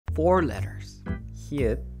Four letters.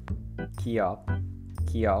 히읗, 기업,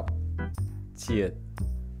 기업, 지읒.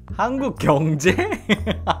 한국 경제?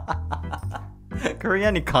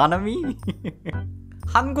 Korean economy?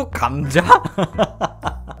 한국 감자?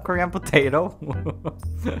 Korean potato?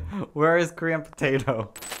 Where is Korean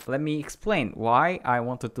potato? Let me explain why I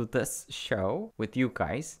want to do this show with you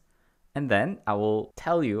guys. And then I will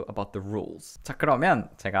tell you about the rules. 자, 그러면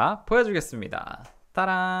제가 보여주겠습니다.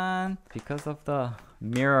 따란! Because of the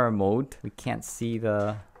mirror mode, we can't see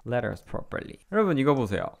the letters properly. 여러분 이거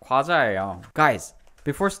보세요. 과자예요. Guys,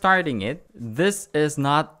 before starting it, this is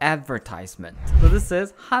not advertisement. So this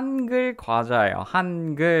is 한글과자예요.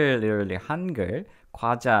 한글, literally 한글.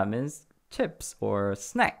 과자 means chips or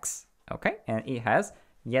snacks. Okay? And it has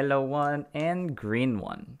yellow one and green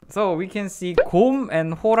one. So we can see 곰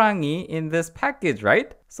and 호랑이 in this package,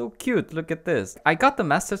 right? So cute, look at this. I got the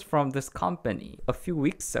message from this company a few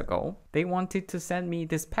weeks ago. They wanted to send me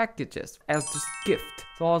these packages as just gift.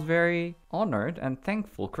 So I was very honored and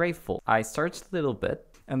thankful, grateful. I searched a little bit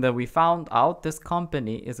and then we found out this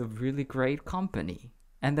company is a really great company.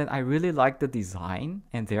 And then I really like the design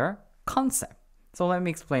and their concept. So let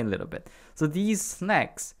me explain a little bit. So these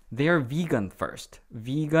snacks, they're vegan first.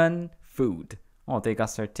 Vegan food. Oh, they got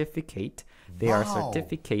certificate. They are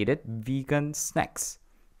certificated vegan snacks.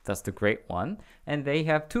 That's the great one. And they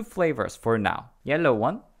have two flavors for now. Yellow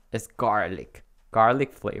one is garlic.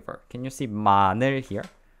 Garlic flavor. Can you see 마늘 here?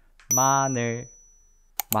 마늘.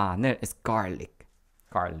 마늘 is garlic.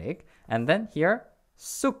 Garlic. And then here,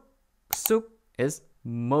 쑥. 쑥 is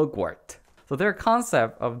mugwort. So their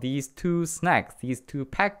concept of these two snacks, these two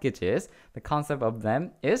packages, the concept of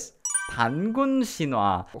them is 단군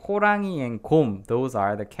신화. 호랑이 and 곰, those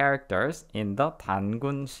are the characters in the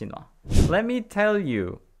단군 신화. Let me tell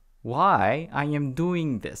you why I am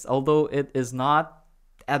doing this. Although it is not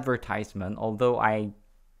advertisement, although I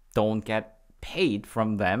don't get paid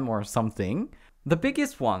from them or something. The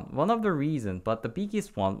biggest one of the reasons, but the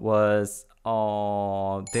biggest one was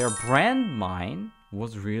their brand mind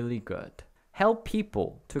was really good. Help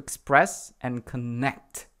people to express and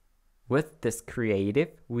connect with this creative,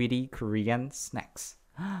 witty Korean snacks.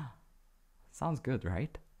 Sounds good,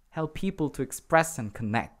 right? Help people to express and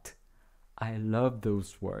connect. I love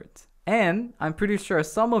those words. And I'm pretty sure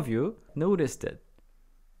some of you noticed it.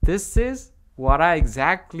 This is what I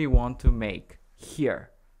exactly want to make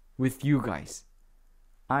here with you guys.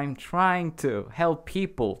 I'm trying to help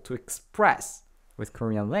people to express with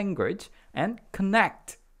Korean language and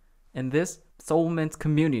connect in this soulmate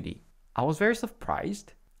community. I was very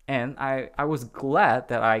surprised and I was glad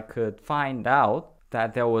that I could find out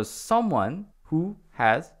that there was someone who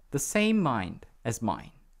has the same mind as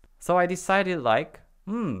mine. So I decided I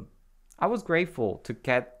was grateful to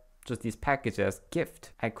get just these packages as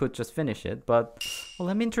gift. I could just finish it, but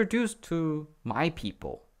let me introduce to my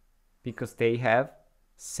people because they have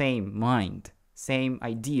same mind, same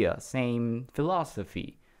idea, same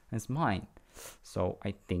philosophy as mine. So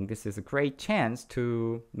I think this is a great chance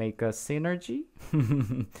to make a synergy.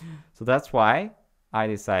 So that's why I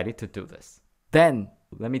decided to do this. Then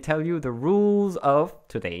let me tell you the rules of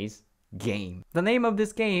today's game. The name of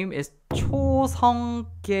this game is 초성게임.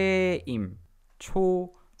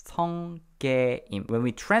 초성게임. When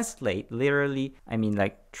we translate, literally, I mean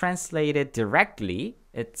like translate it directly,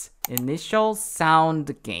 it's initial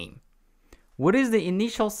sound game. What is the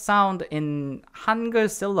initial sound in Hangul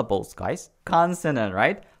syllables, guys? Consonant,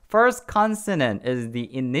 right? First consonant is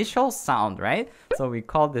the initial sound, right? So we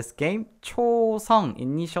call this game 초성,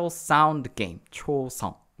 initial sound game.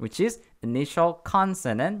 초성, which is initial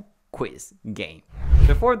consonant quiz game.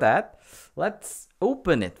 Before that, let's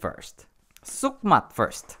open it first. 쑥맛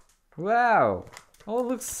first. Wow. Oh, it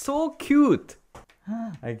looks so cute.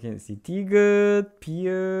 I can see 디귿,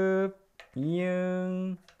 비읍,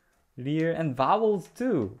 이응, 리을, and vowels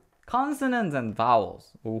too. Consonants and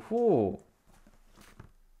vowels. Ooh.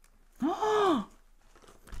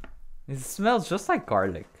 It smells just like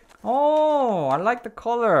garlic. Oh, I like the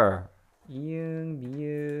color. 이응,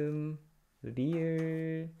 미음,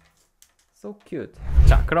 리을. So cute.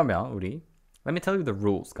 자, 그러면 우리 let me tell you the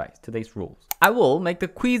rules, guys. Today's rules. I will make the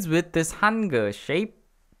quiz with this Hangul shape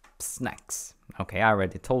snacks. Okay, I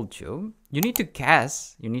already told you. You need to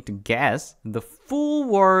guess the full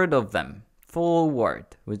word of them. Full word,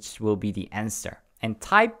 which will be the answer. And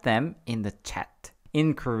type them in the chat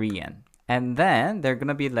in Korean. And then they're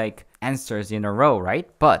gonna be like answers in a row, right?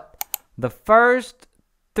 But the first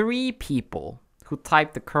 3 people who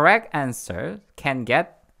type the correct answer can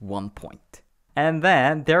get 1 point. And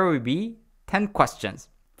then there will be 10 questions.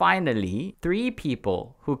 Finally, 3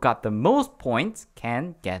 people who got the most points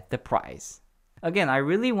can get the prize. Again, I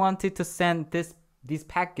really wanted to send these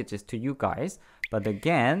packages to you guys, but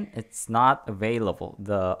again, it's not available.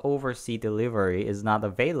 The overseas delivery is not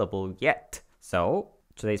available yet. So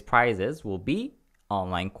today's prizes will be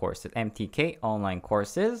online courses, MTK online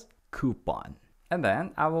courses coupon. And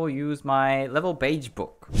then I will use my level beige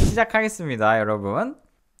book. 시작하겠습니다, 여러분.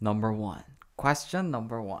 Number 1. Question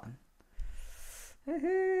number 1.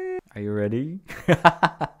 Are you ready?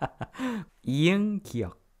 이응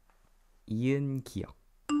기억. 이응 기억.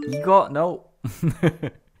 이거 no.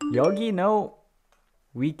 여기 no.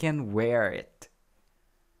 We can wear it.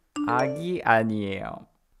 아기 아니에요.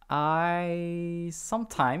 I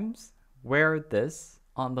sometimes wear this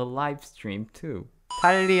on the live stream too.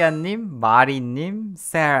 탈리아님, 마리님,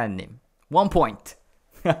 세라님. 1 point.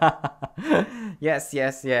 Yes.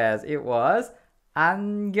 It was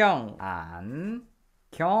안경. 안경.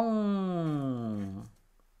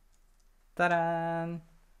 따란.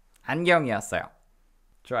 안경이었어요.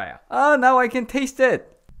 좋아요. Oh, now I can taste it.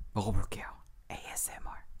 먹어볼게요.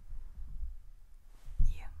 ASMR.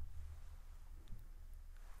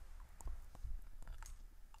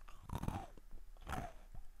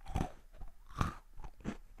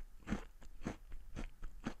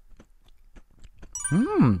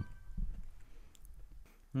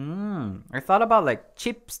 I thought about like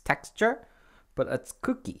chips texture, but it's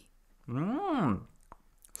cookie.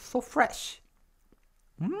 So fresh.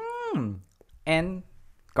 And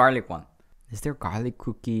garlic one. Is there garlic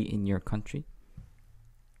cookie in your country?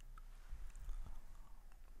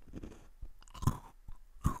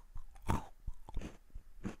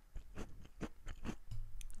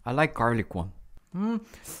 I like garlic one.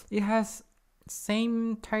 It has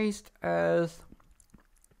same taste as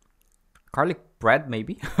garlic bread,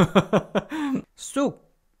 maybe. Soup.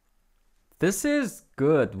 This is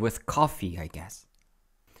good with coffee, I guess.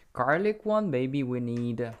 Garlic one, maybe we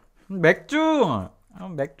need 맥주.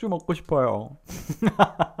 맥주 먹고 싶어요.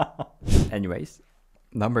 Anyways,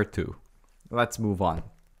 number 2. Let's move on.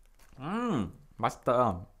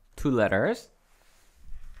 맛있다. 2 letters.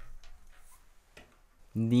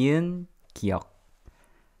 니은 기억.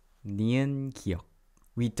 니은 기억.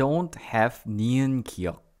 We don't have 니은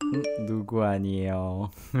기억. 누구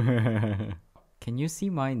아니에요. Can you see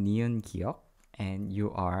my 니은 기억? And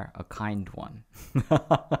you are a kind one.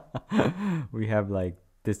 We have like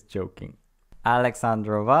this joking.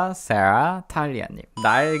 알렉산드로와 세라 탈리아님.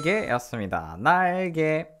 날개였습니다.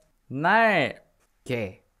 날개.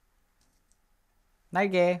 날개.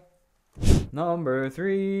 날개. Number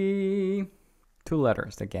 3. 2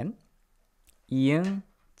 letters again. 이응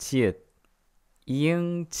지읒.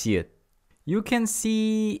 이응 지읒. You can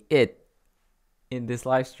see it in this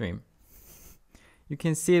live stream. You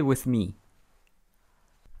can see it with me.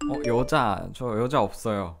 저 여자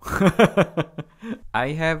없어요.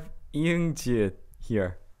 I have 이응지읒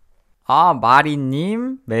here.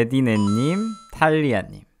 마리님, 메디네님,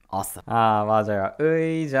 탈리아님. Awesome. 맞아요.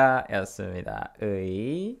 의자였습니다.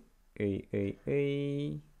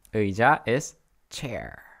 의자 is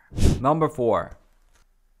chair. Number 4.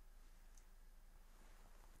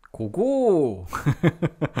 고고.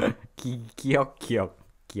 기억.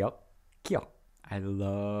 I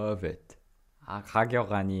love it.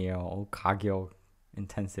 가격 아니에요. 가격.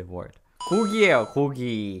 Intensive word. 고기예요.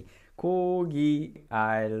 고기.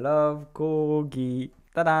 I love 고기.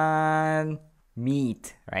 따단.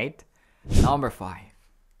 Meat, right? Number 5.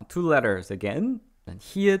 2 letters again.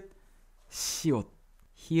 히읗, 시옷.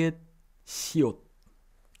 히읗, 시옷.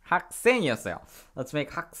 학생이었어요. Let's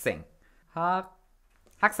make 학생.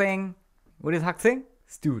 학생. What is 학생?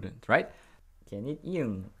 Student, right? Can it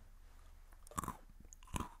이응.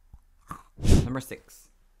 Number 6.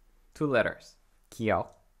 2 letters.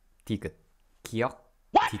 기억, 디귿. 기억,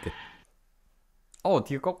 디귿.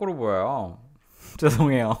 디귿 거꾸로 보여요.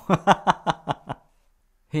 죄송해요.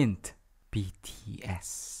 Hint.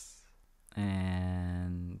 BTS.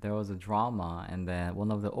 And there was a drama, and then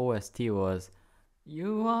one of the OST was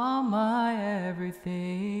You are my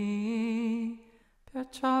everything.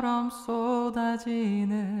 별처럼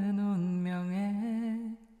쏟아지는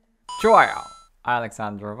운명에. 좋아요.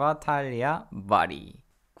 알렉산드로와 탈리아 바리.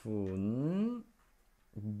 군대.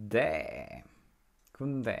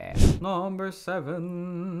 Number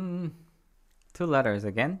 7. 2 letters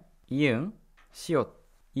again. 이응, 시옷.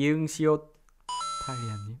 이응, 시옷.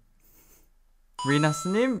 탈리아님.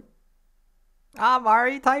 리나스님.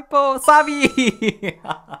 마리 타이포. 사비.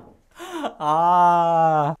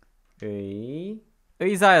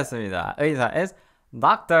 의사였습니다. 의사 is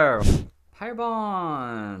doctor.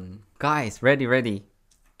 8번. Guys, ready.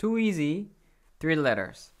 Too easy. 3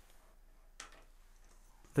 letters.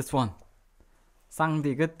 This one.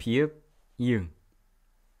 쌍디귿 비읍 이응.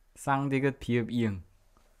 쌍디귿 비읍 이응.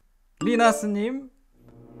 리나스님.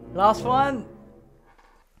 Last one.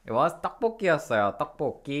 It was 떡볶이였어요.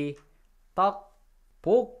 떡볶이.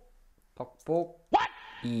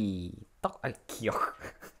 기억.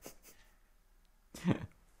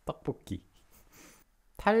 떡볶이.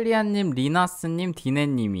 탈리아님, 리나스님,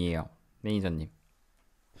 디네님이에요. 매니저님.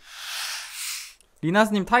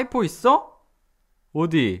 리나스님 타이포 있어?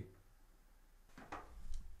 어디?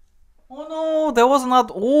 Oh no, that was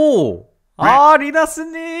not O. 아,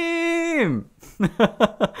 리나스님.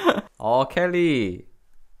 Oh, Kelly.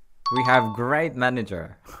 We have great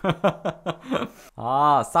manager.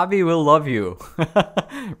 Ah, Sabi will love you.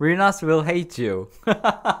 Rinas will hate you.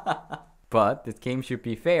 But this game should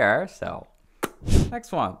be fair, so.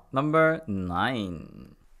 Next one, number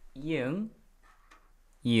 9. 이응.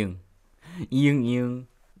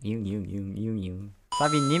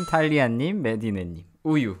 사비님, 탈리아님, 메디네님.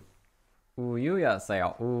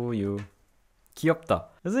 우유였어요. 우유. 귀엽다.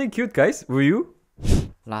 Isn't it cute, guys? 우유.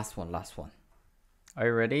 Last one. Are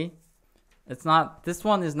you ready? This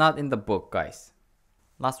one is not in the book, guys.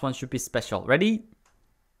 Last one should be special. Ready?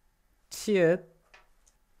 치읓,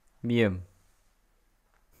 미음.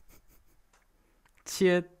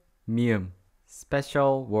 치읓, 미음.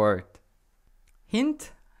 Special word.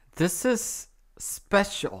 Hint? This is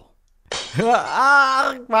special.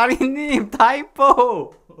 아, 마리님,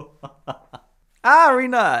 타이포.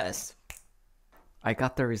 Rinas. I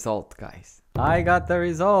got the result, guys. I got the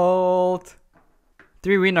result.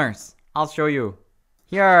 3 winners. I'll show you.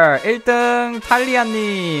 Here. 1등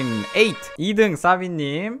탈리아님 8. 2등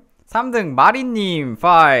사비님. 3등 마리님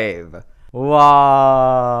 5.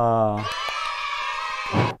 우와.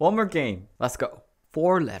 One more game. Let's go.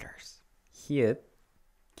 4 letters. 히읗,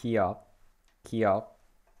 기역,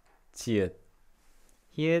 지읒.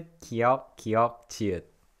 히읗, 기역, 지읒.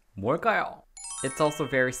 뭘까요? It's also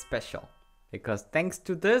very special. Because thanks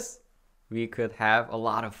to this, we could have a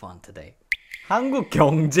lot of fun today. 한국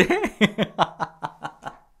경제?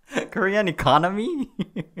 Korean economy?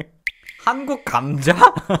 한국 감자?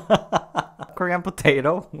 Korean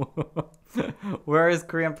potato? Where is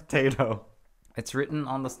Korean potato? It's written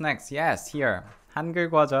on the snacks. Yes, here.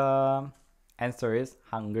 한글과자. Answer is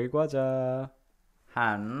한글과자.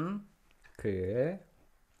 한글과자.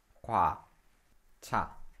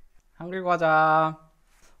 한글과자.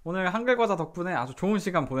 오늘 한글과자 덕분에 아주 좋은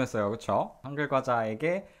시간 보냈어요. 그쵸?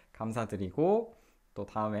 한글과자에게 감사드리고 또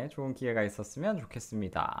다음에 좋은 기회가 있었으면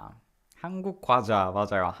좋겠습니다. 한국과자,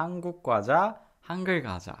 맞아요. 한국과자,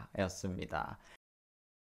 한글과자였습니다.